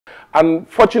And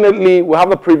fortunately, we have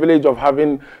the privilege of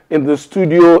having in the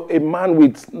studio a man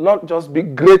with not just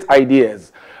big, great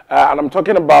ideas. And I'm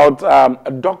talking about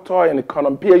a doctor in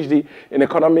PhD in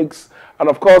economics, and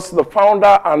of course, the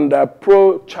founder and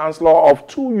pro-chancellor of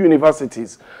 2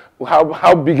 universities.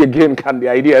 How big again can the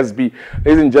ideas be?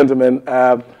 Ladies and gentlemen,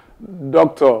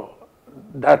 Dr.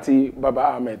 Datti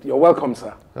Baba-Ahmed. You're welcome,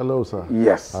 sir. Hello, sir.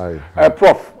 Yes. Hi.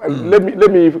 Prof, let me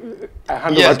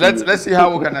hand over to you. Let's see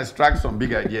how we can extract some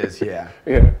big ideas here.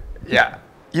 Yeah.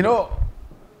 You know,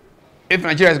 if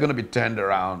Nigeria is going to be turned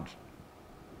around,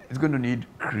 it's going to need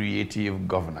creative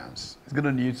governance. It's going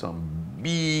to need some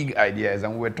big ideas,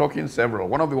 and we're talking several.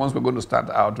 One of the ones we're going to start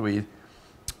out with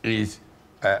is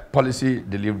policy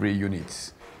delivery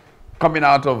units. Coming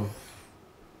out of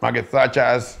Margaret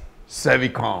Thatcher's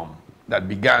Servicom, that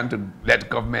began to let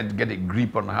government get a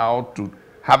grip on how to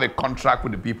have a contract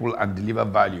with the people and deliver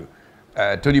value.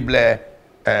 Tony Blair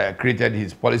created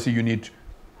his policy unit,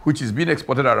 which is being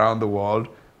exported around the world.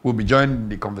 We'll be joined in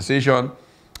the conversation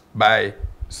by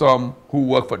some who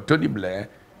work for Tony Blair,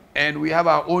 and we have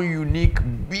our own unique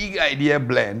big idea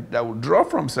blend that will draw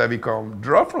from Servicom,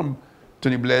 draw from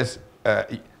Tony Blair's,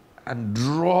 and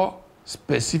draw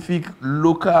specific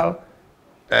local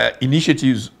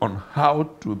initiatives on how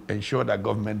to ensure that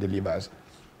government delivers.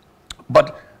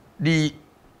 But the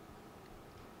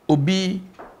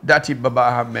Obi-Datti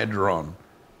Baba-Ahmed run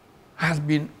has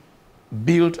been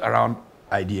built around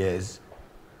ideas,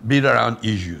 built around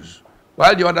issues.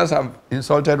 While the others have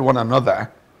insulted one another,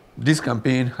 this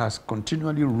campaign has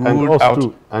continually ruled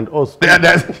out. And us too.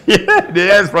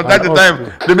 Yes, from time to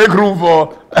time, they make room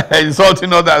for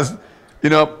insulting others. You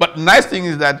know, but the nice thing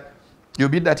is that the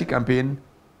Obi-Datti campaign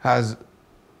has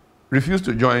refused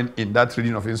to join in that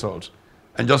trading of insults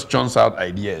and just churns out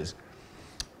ideas.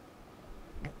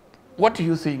 What do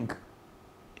you think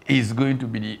is going to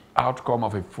be the outcome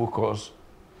of a focus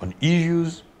on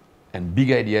issues and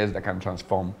big ideas that can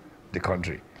transform the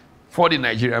country for the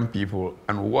Nigerian people,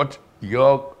 and what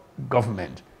your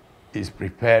government is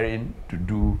preparing to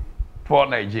do for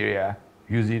Nigeria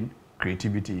using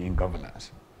creativity in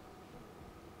governance?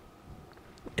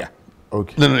 Yeah.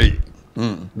 Okay.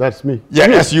 No. That's me. Yeah,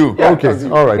 that's you. Yeah, Okay, that's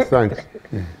you. all right, thanks.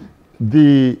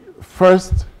 The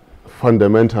first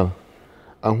fundamental,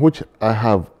 and which I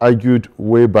have argued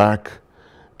way back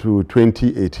to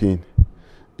 2018,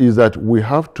 is that we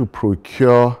have to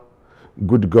procure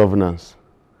good governance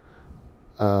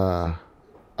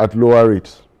at lower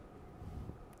rates.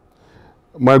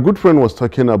 My good friend was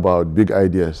talking about big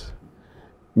ideas.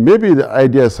 Maybe the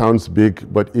idea sounds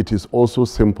big, but it is also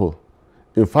simple.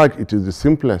 In fact, it is the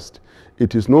simplest.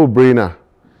 It is no-brainer.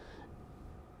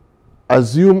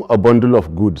 Assume a bundle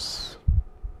of goods.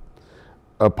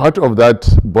 A part of that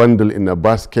bundle in a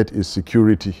basket is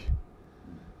security.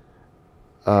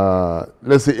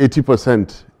 Let's say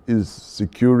 80% is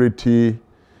security,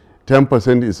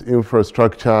 10% is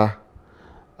infrastructure,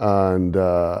 and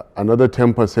another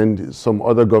 10% is some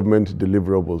other government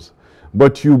deliverables.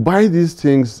 But you buy these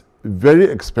things very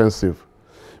expensive.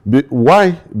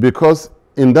 Why? Because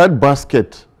in that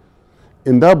basket,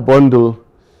 in that bundle,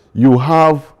 you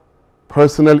have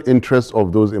personal interests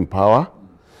of those in power.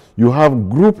 You have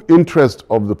group interest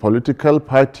of the political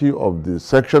party, of the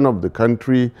section of the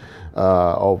country,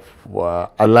 of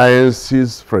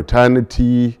alliances,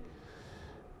 fraternity.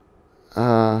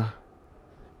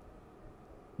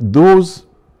 Those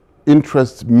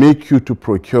interests make you to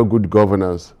procure good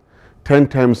governance 10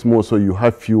 times more, so you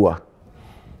have fewer.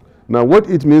 Now, what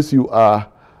it means, you are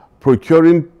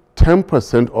procuring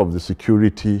 10% of the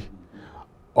security,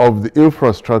 of the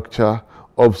infrastructure,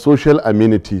 of social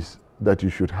amenities that you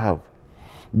should have.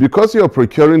 Because you are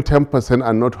procuring 10%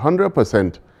 and not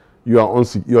 100%, you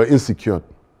are insecure.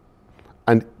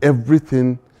 And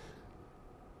everything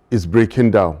is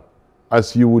breaking down.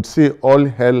 As you would say, all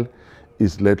hell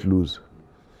is let loose.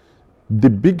 The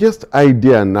biggest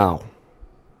idea now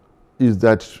is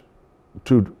that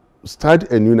to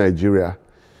start a new Nigeria,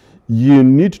 you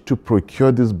need to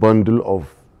procure this bundle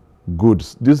of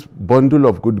goods, this bundle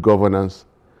of good governance,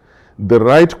 the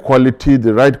right quality,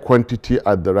 the right quantity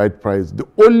at the right price. The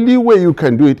only way you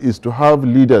can do it is to have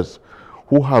leaders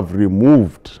who have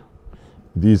removed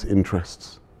these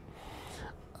interests.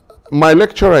 My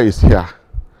lecturer is here,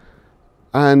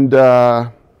 and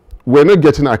we're not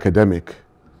getting academic,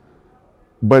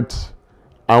 but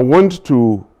I want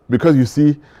to, because you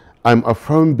see, I'm a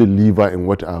firm believer in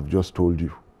what I've just told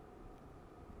you.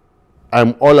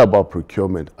 I'm all about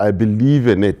procurement. I believe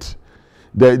in it.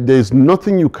 There's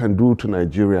nothing you can do to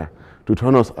Nigeria to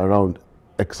turn us around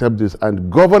except this. And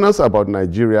governance about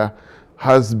Nigeria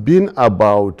has been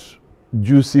about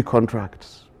juicy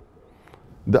contracts.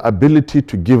 the ability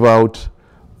to give out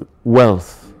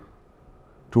wealth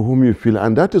to whom you feel.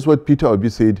 And that is what Peter Obi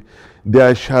said,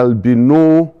 there shall be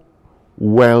no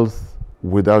wealth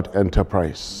without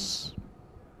enterprise.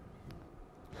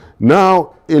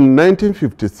 Now, in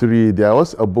 1953, there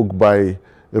was a book by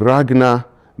Ragnar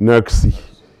Nurkse,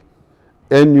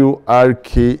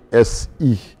 N-U-R-K-S-E,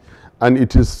 and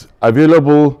it is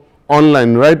available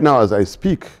online right now as I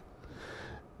speak.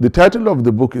 The title of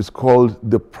the book is called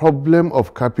The Problem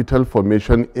of Capital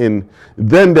Formation in,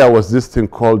 then there was this thing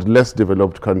called less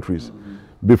developed countries.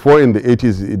 Before in the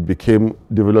 80s it became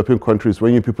developing countries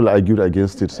when you people argued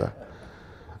against it, sir.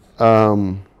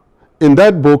 In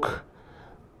that book,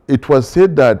 it was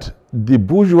said that the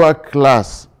bourgeois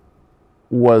class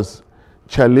was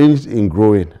challenged in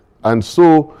growing, and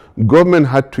so government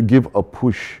had to give a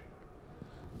push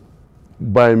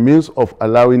by means of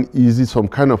allowing some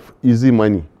kind of easy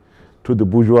money to the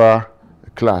bourgeois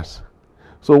class.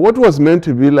 So what was meant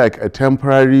to be like a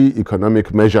temporary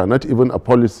economic measure, not even a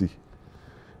policy,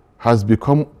 has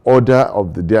become order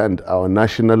of the day and our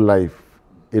national life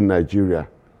in Nigeria.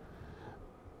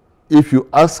 If you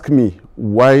ask me,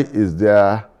 why is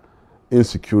there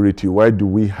insecurity? Why do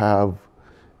we have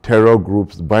terror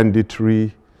groups,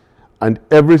 banditry, and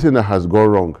everything that has gone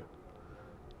wrong?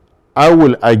 I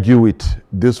will argue it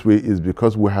this way is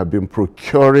because we have been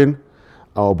procuring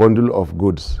our bundle of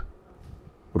goods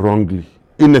wrongly,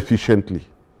 inefficiently.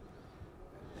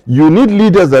 You need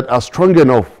leaders that are strong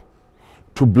enough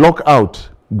to block out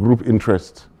group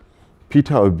interests,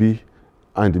 Peter Obi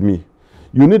and me.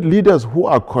 You need leaders who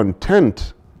are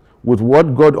content with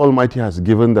what God Almighty has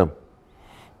given them,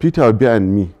 Peter Obi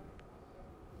and me.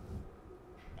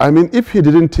 I mean, if he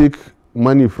didn't take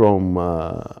money from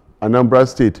Anambra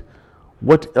State,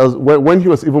 what else? When he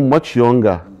was even much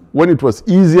younger, when it was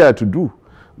easier to do,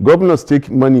 governors take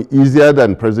money easier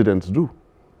than presidents do.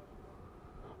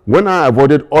 When I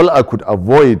avoided all I could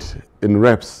avoid in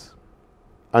reps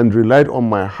and relied on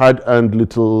my hard-earned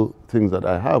little things that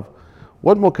I have,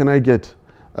 what more can I get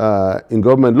in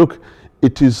government? Look,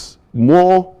 it is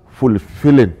more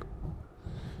fulfilling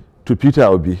to Peter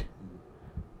Obi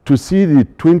to see the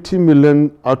 20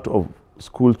 million out of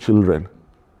school children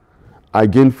are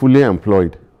gainfully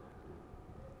employed.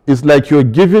 It's like you're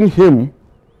giving him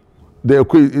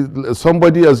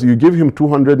somebody else, you give him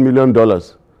 $200 million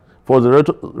for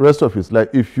the rest of his life.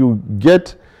 If you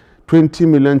get 20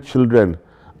 million children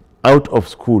out of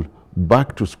school,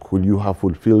 back to school, you have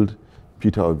fulfilled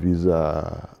Peter Obi's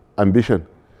ambition.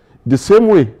 The same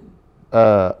way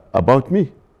about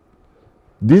me.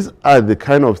 These are the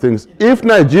kind of things. If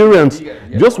Nigerians,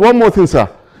 just one more thing, sir.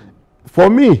 For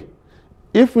me,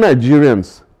 if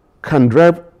Nigerians can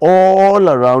drive all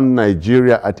around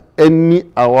Nigeria at any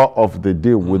hour of the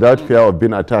day without fear of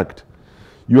being attacked,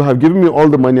 you have given me all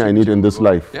the money I need in this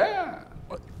life. Yeah.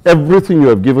 Everything you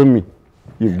have given me,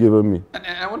 you've given me. And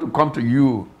I want to come to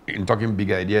you in talking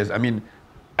big ideas. I mean,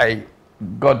 I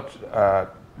got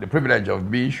the privilege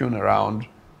of being shown around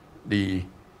the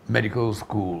medical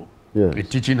school, yes, the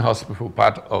teaching hospital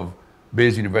part of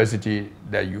Bayes University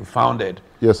that you founded.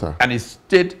 Yes, sir. And it's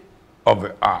state of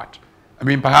the art. I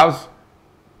mean, perhaps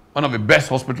one of the best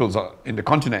hospitals in the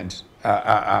continent.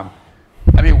 I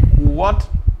mean, what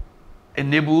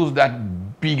enables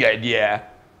that big idea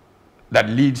that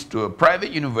leads to a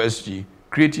private university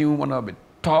creating one of the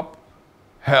top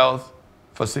health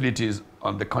facilities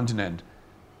on the continent?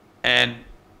 And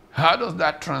how does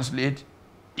that translate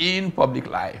in public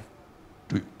life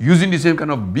to using the same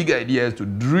kind of big ideas to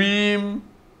dream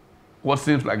what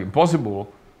seems like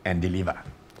impossible and deliver?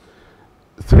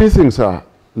 Three things are: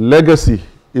 legacy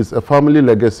is a family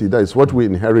legacy. That is what we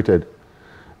inherited.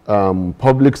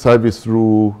 Public service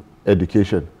through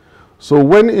education. So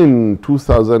when in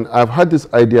 2000, I've had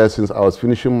this idea since I was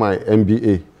finishing my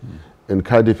MBA in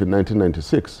Cardiff in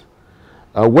 1996.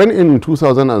 When in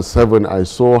 2007, I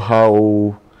saw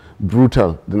how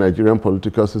brutal the Nigerian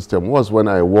political system was when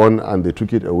I won and they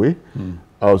took it away.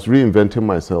 I was reinventing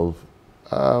myself.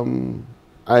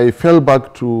 I fell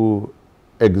back to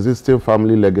existing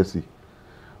family legacy,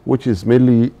 which is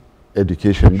mainly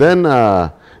education. Then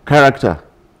character.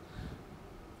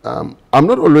 I'm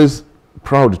not always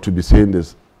proud to be saying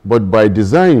this, but by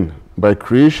design, by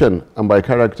creation, and by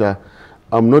character,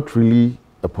 I'm not really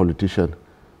a politician.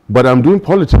 But I'm doing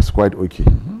politics quite okay.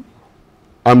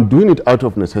 I'm doing it out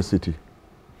of necessity.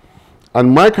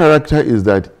 And my character is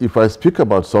that if I speak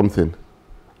about something,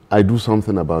 I do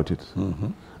something about it.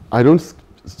 I don't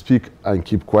speak and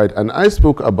keep quiet. And I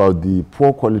spoke about the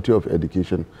poor quality of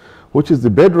education, which is the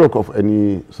bedrock of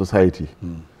any society.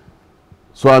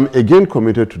 So I'm again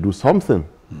committed to do something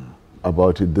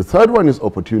about it. The third one is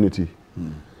opportunity.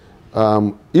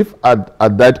 If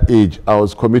at that age I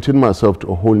was committing myself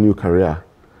to a whole new career,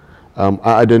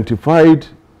 I identified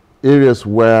areas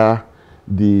where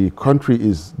the country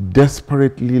is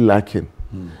desperately lacking.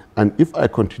 And if I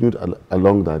continued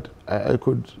along that, I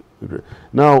could.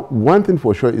 Now, one thing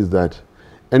for sure is that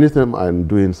anything I'm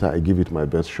doing, sir, I give it my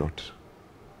best shot.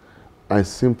 I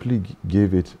simply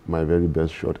gave it my very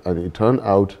best shot. And it turned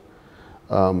out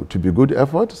to be good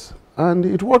efforts, and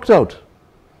it worked out.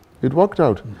 It worked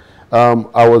out.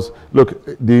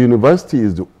 Look, the university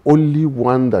is the only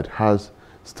one that has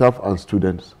staff and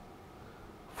students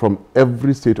from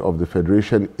every state of the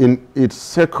Federation in its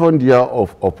second year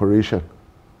of operation.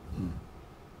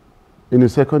 In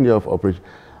its second year of operation.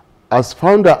 As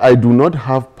founder, I do not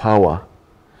have power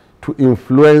to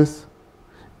influence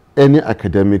any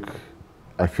academic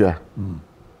affair.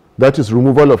 That is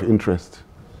removal of interest.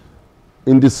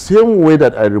 In the same way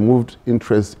that I removed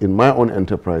interest in my own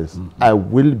enterprise, I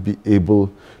will be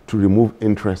able to remove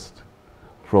interest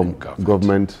from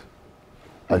government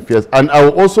affairs. And I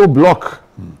will also block.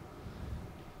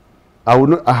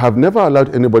 I have never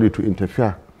allowed anybody to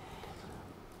interfere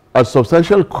at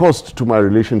substantial cost to my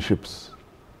relationships.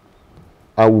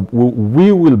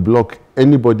 We will block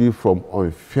anybody from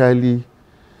unfairly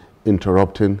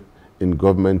interrupting in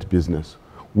government business.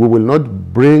 We will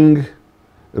not bring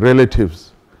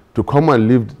relatives to come and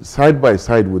live side by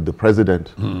side with the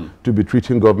president to be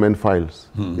treating government files.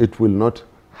 It will not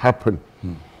happen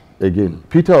again.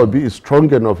 Peter Obi is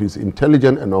strong enough, he's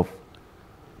intelligent enough,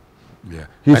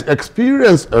 he's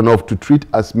experienced enough to treat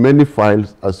as many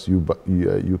files as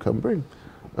you can bring.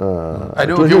 I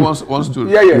know he wants to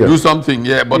do something,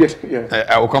 but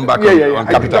I will come back on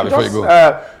capital before you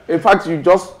go. In fact, you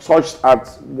just touched at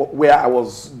where I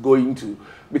was going to.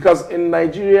 Because in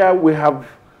Nigeria, we have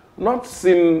not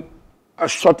seen a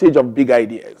shortage of big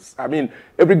ideas. I mean,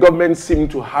 every government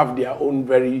seems to have their own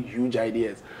very huge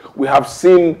ideas. We have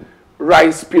seen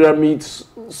rice pyramids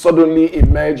suddenly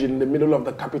emerge in the middle of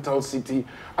the capital city,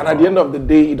 and at the end of the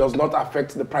day, it does not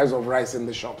affect the price of rice in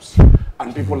the shops,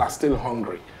 and people are still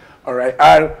hungry. All right,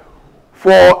 and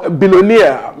for a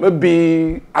billionaire,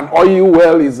 maybe an oil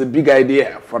well is a big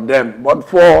idea for them, but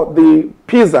for the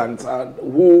peasant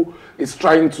who is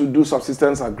trying to do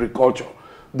subsistence agriculture,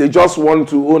 they just want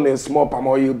to own a small palm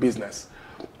oil business.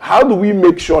 How do we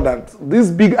make sure that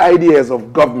these big ideas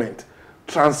of government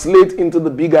translate into the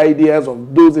big ideas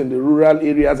of those in the rural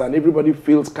areas and everybody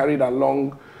feels carried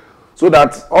along, so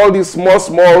that all these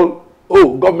small,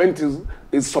 government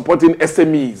is supporting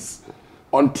SMEs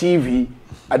on TV,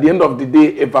 at the end of the day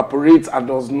evaporates and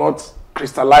does not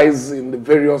crystallize in the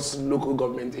various local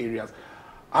government areas?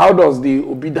 How does the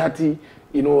Obi-Datti,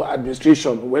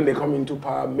 administration, when they come into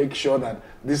power, make sure that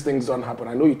these things don't happen?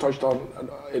 I know you touched on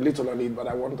a little on it, but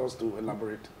I want us to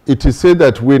elaborate. It is said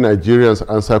that we Nigerians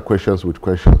answer questions with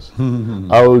questions.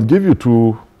 I will give you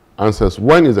two answers.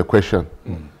 One is a question.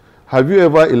 Have you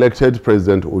ever elected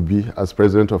President Obi as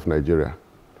president of Nigeria?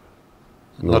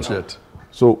 No. Not yet.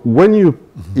 So when you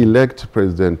elect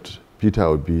President Peter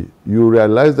Obi, you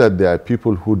realize that there are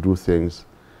people who do things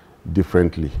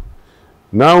differently.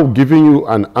 Now, giving you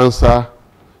an answer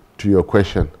to your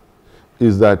question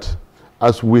is that,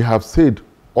 as we have said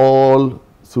all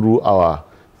through our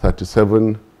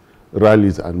 37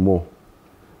 rallies and more,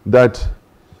 that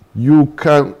you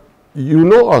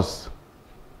know us.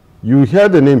 You hear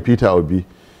the name Peter Obi,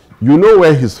 you know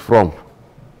where he's from.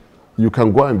 You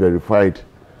can go and verify it.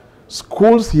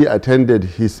 Schools he attended,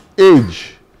 his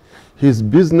age, his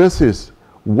businesses,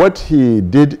 what he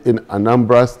did in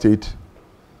Anambra State,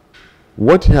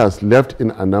 what he has left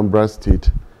in Anambra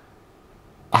State,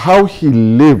 how he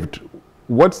lived,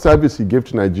 what service he gave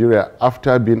to Nigeria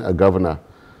after being a governor,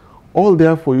 all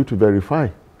there for you to verify.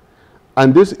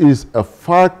 And this is a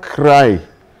far cry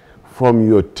from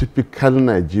your typical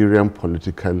Nigerian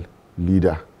political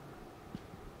leader.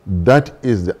 That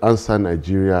is the answer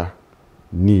Nigeria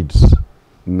needs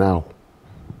now.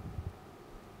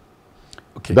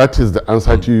 Okay. That is the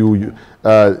answer to you.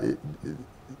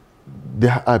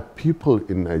 There are people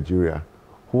in Nigeria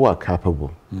who are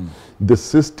capable. The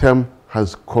system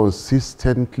has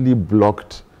consistently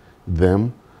blocked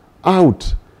them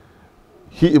out.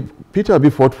 Peter Obi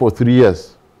fought for 3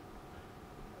 years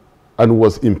and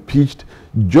was impeached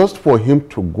just for him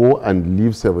to go and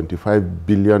leave 75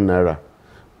 billion naira,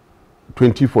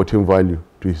 2014 value,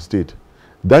 to his state.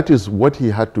 That is what he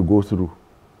had to go through.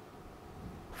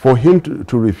 For him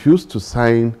to refuse to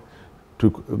sign,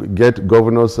 to get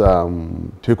governor's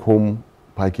take-home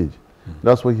package,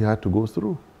 that's what he had to go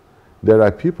through. There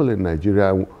are people in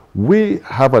Nigeria, we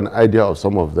have an idea of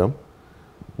some of them,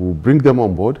 We'll bring them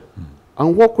on board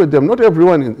and work with them. Not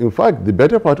everyone, in fact, the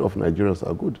better part of Nigerians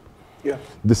are good. Yeah.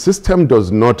 The system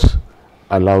does not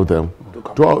allow them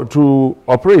to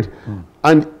operate.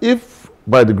 And if,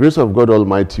 by the grace of God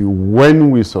Almighty,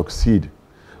 when we succeed,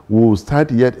 we will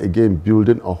start yet again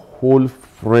building a whole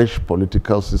fresh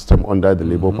political system under the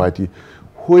Labour Party,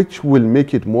 which will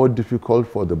make it more difficult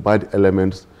for the bad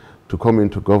elements to come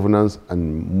into governance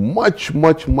and much,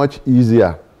 much, much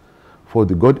easier for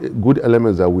the good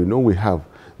elements that we know we have.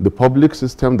 The public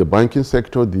system, the banking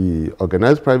sector, the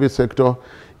organized private sector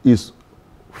is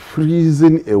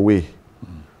freezing away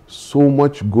so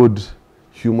much good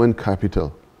human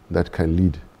capital that can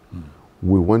lead.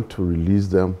 We want to release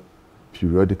them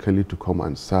periodically to come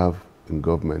and serve in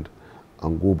government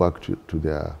and go back to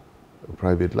their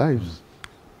private lives.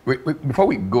 Wait, before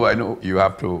we go, I know you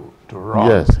have to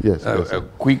run. Yes. A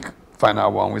quick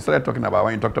final one. We started talking about,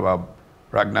 when you talked about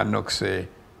Ragnar Noxe,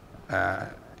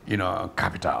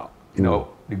 capital. You know,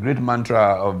 the great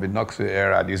mantra of the Noxe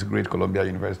era, this great Columbia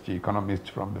University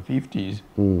economist from the 50s,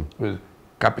 was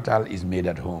capital is made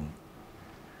at home.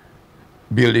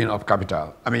 Building of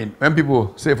capital. I mean, when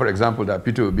people say, for example, that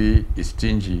Peter Obi is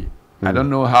stingy, I don't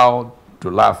know how to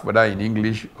laugh, whether in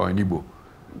English or in Igbo,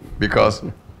 because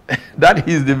that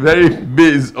is the very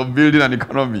base of building an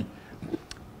economy.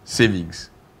 Savings.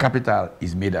 Capital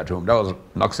is made at home. That was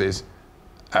Noxe's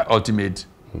ultimate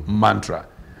mantra.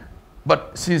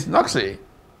 But since Noxe,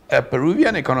 a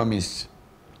Peruvian economist,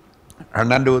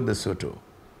 Hernando de Soto,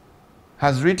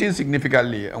 has written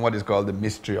significantly on what is called the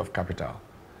mystery of capital.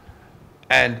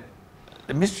 And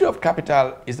the mystery of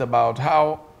capital is about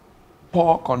how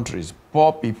poor countries,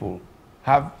 poor people,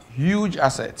 have huge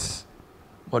assets,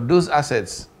 but those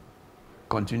assets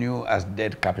continue as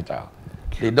dead capital.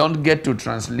 They don't get to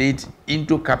translate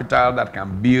into capital that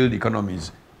can build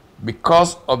economies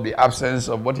because of the absence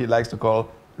of what he likes to call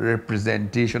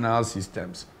representational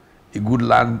systems. A good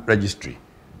land registry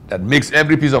that makes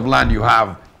every piece of land you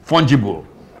have fungible.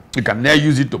 You can now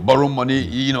use it to borrow money.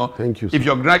 You know, Thank you, if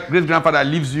your great-grandfather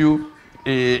leaves you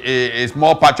a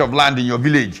small patch of land in your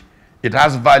village, it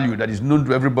has value that is known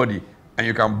to everybody, and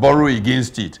you can borrow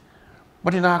against it.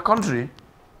 But in our country,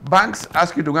 banks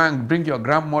ask you to go and bring your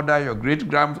grandmother, your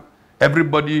great-grand,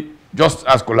 everybody just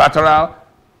as collateral,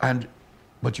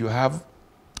 but you have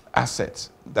assets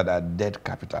that are dead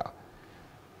capital.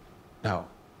 Now,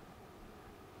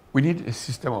 we need a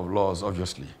system of laws,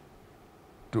 obviously,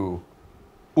 to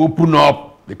open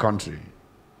up the country.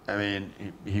 I mean,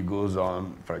 he goes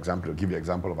on, for example, to give you an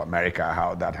example of America,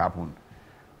 how that happened.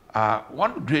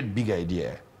 One great big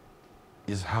idea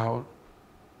is how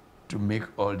to make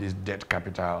all this debt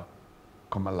capital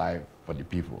come alive for the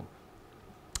people.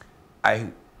 I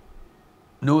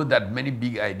know that many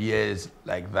big ideas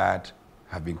like that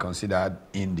have been considered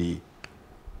in the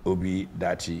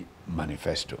Obi-Datti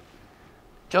manifesto.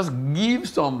 Just give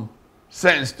some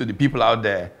sense to the people out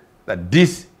there that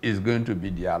this is going to be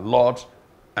their lot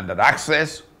and that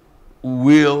access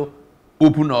will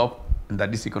open up and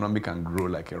that this economy can grow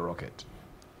like a rocket.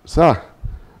 Sir,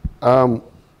 I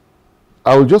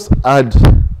will just add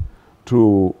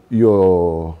to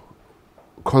your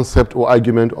concept or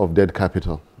argument of dead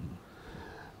capital.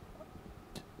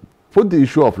 Put the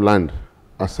issue of land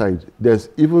aside. There's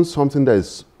even something that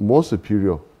is more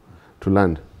superior to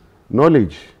land.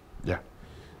 Knowledge. Yeah.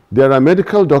 There are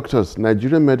medical doctors,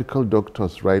 Nigerian medical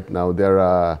doctors right now. There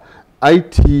are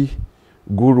IT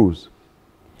gurus.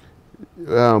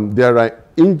 There are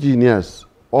engineers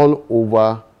all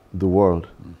over the world.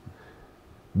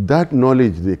 That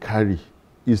knowledge they carry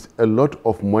is a lot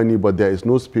of money, but there is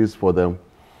no space for them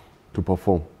to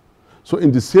perform. So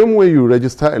in the same way you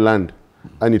register a land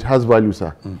and it has value,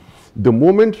 sir, the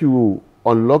moment you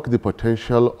unlock the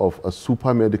potential of a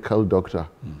super medical doctor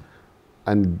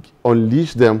and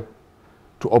unleash them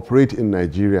to operate in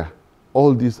Nigeria,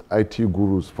 all these IT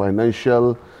gurus,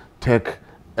 financial, tech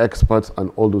experts,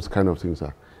 and all those kind of things,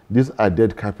 these are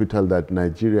dead capital that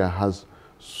Nigeria has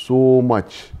so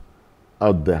much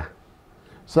out there.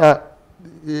 So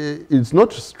it's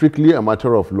not strictly a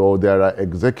matter of law. There are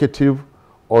executive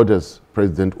orders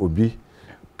President Obi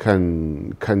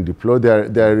can deploy.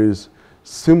 There is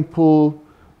simple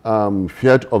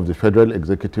fiat of the Federal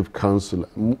Executive Council.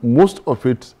 Most of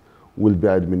it will be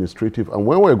administrative. And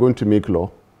when we're going to make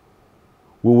law,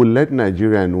 we will let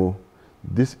Nigeria know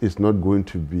this is not going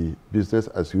to be business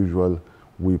as usual.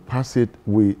 We pass it,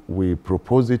 we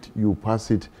propose it, you pass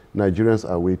it, Nigerians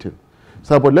are waiting.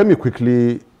 So, but let me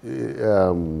quickly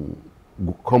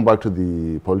come back to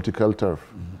the political turf.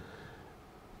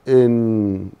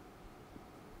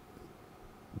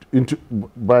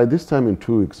 By this time in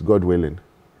 2 weeks, God willing,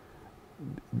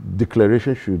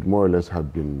 declaration should more or less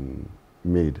have been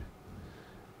made.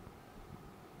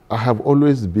 I have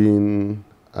always been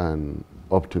an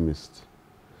optimist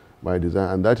by design,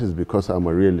 and that is because I'm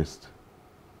a realist.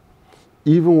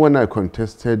 Even when I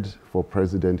contested for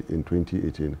president in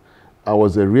 2018, I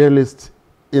was a realist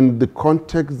in the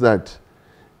context that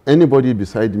anybody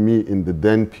beside me in the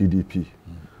then PDP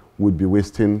would be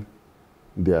wasting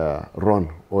their run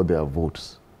or their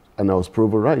votes. And I was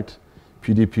proven right.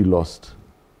 PDP lost.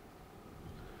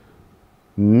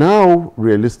 Now,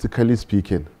 realistically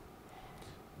speaking,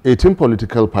 18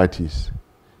 political parties,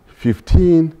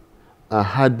 15 are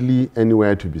hardly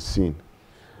anywhere to be seen.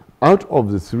 Out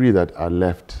of the 3 that are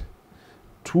left,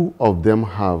 2 of them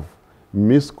have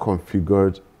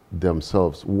misconfigured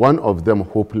themselves, one of them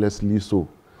hopelessly so,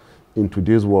 in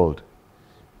today's world.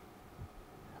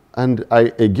 And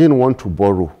I again want to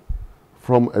borrow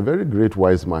from a very great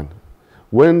wise man.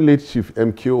 When late Chief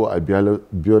MKO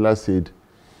Abiola said,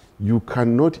 "You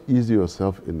cannot ease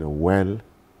yourself in a well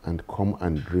and come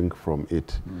and drink from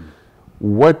it."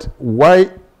 Why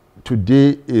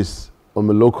today is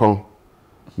Omelokon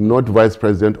not Vice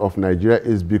President of Nigeria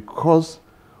is because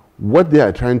what they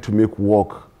are trying to make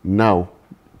work now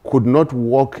could not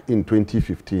work in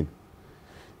 2015.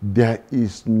 There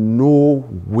is no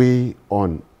way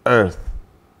on earth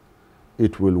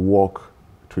it will work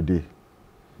today.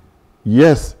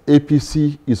 Yes,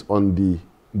 APC is on the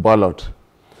ballot.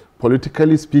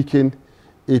 Politically speaking,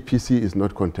 APC is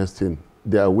not contesting.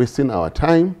 They are wasting our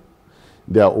time.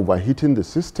 They are overheating the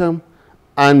system.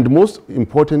 And most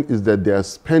important is that they are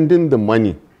spending the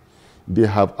money they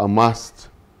have amassed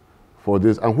for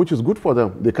this, and which is good for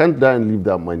them. They can't die and leave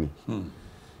that money.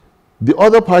 The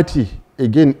other party,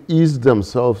 again, eased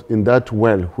themselves in that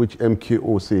well, which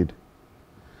MKO said.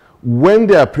 When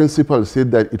their principal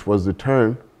said that it was the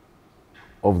turn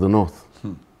of the North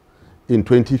in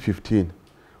 2015,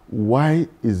 why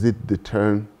is it the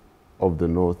turn of the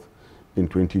North in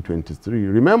 2023?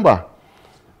 Remember,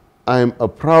 I'm a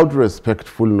proud,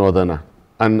 respectful Northerner,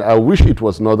 and I wish it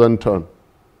was Northern turn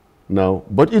now,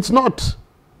 but it's not.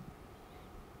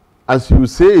 As you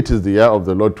say, it is the year of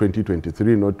the Lord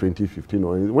 2023, not 2015.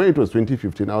 Or when it was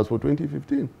 2015, I was for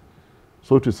 2015.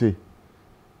 So to say,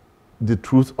 the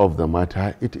truth of the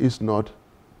matter, it is not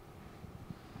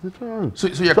the turn. So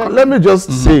let me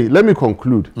just say, let me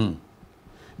conclude.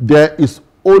 There is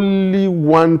only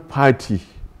one party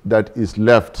that is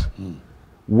left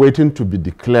waiting to be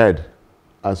declared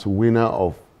as winner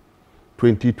of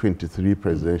 2023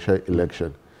 presidential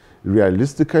election.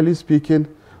 Realistically speaking,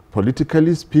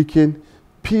 politically speaking,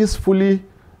 peacefully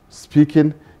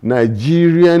speaking,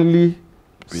 Nigerianly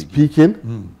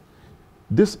speaking,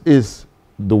 this is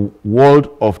the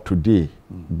world of today.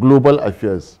 Global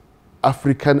affairs,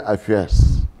 African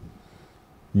affairs.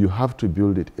 You have to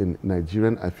build it in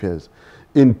Nigerian affairs.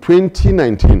 In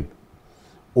 2019,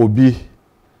 Obi,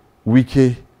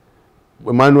 Wike,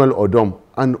 Emmanuel Odom,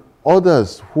 and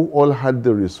others who all had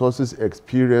the resources,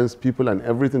 experience, people, and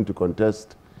everything to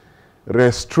contest,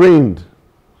 restrained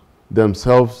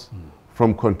themselves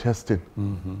from contesting.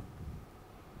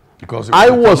 Because I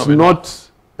was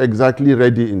not exactly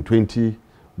ready in 20,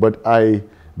 but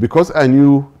because I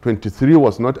knew 23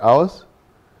 was not ours,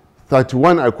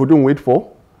 31 I couldn't wait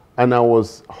for, and I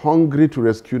was hungry to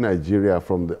rescue Nigeria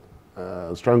from the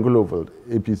stranglehold of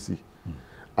APC.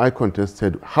 I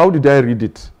contested. How did I read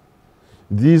it?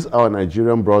 These are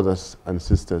Nigerian brothers and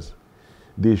sisters.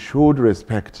 They showed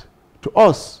respect to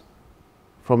us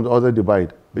from the other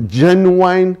divide.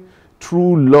 Genuine,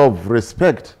 true love,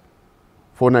 respect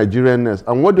for Nigerianness.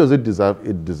 And what does it deserve?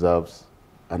 It deserves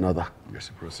another.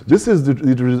 Reciprocity. This is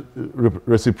the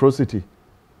reciprocity.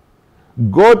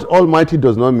 God Almighty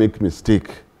does not make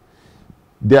mistake.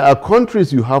 There are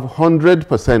countries you have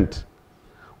 100%,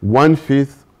 one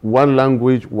faith, one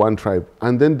language, one tribe.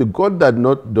 And then the God that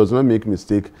does not make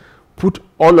mistake put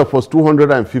all of us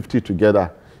 250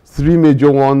 together, 3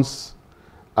 major ones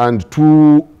and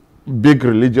 2 big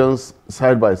religions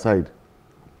side by side.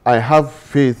 I have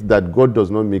faith that God does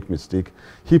not make mistake.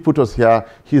 He put us here.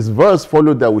 His verse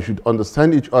followed that we should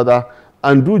understand each other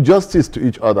and do justice to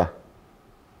each other.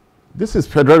 This is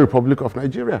Federal Republic of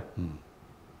Nigeria,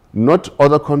 not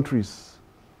other countries.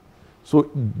 So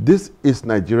this is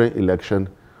Nigerian election.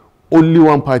 Only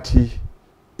one party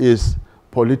is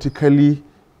politically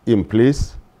in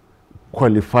place,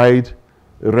 qualified,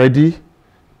 ready,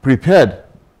 prepared,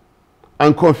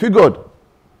 and configured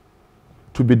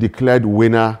to be declared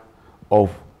winner of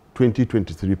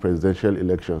 2023 presidential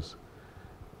elections.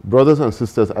 Brothers and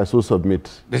sisters, I so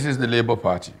submit. This is the Labour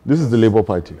Party. This is the Labour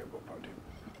Party.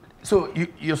 So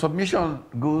your submission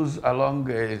goes along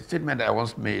a statement that I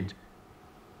once made,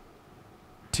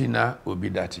 Tina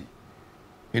Obi-Datti.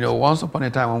 You know, once upon a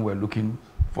time when we were looking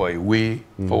for a way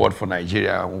forward for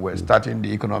Nigeria, when we were starting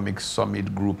the Economic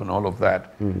Summit Group and all of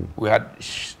that, we had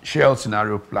Shell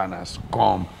scenario planners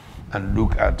come and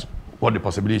look at what the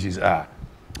possibilities are.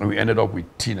 And we ended up with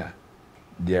Tina.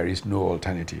 There is no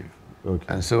alternative. Okay.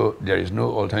 And so there is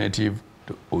no alternative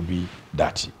to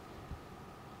Obi-Datti.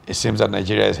 It seems that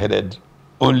Nigeria is headed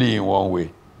only in one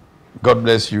way. God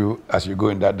bless you as you go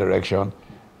in that direction,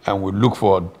 and we look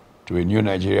forward to a new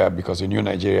Nigeria, because a new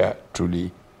Nigeria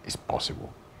truly is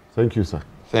possible. Thank you, sir.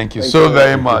 Thank you so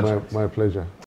very much. My pleasure.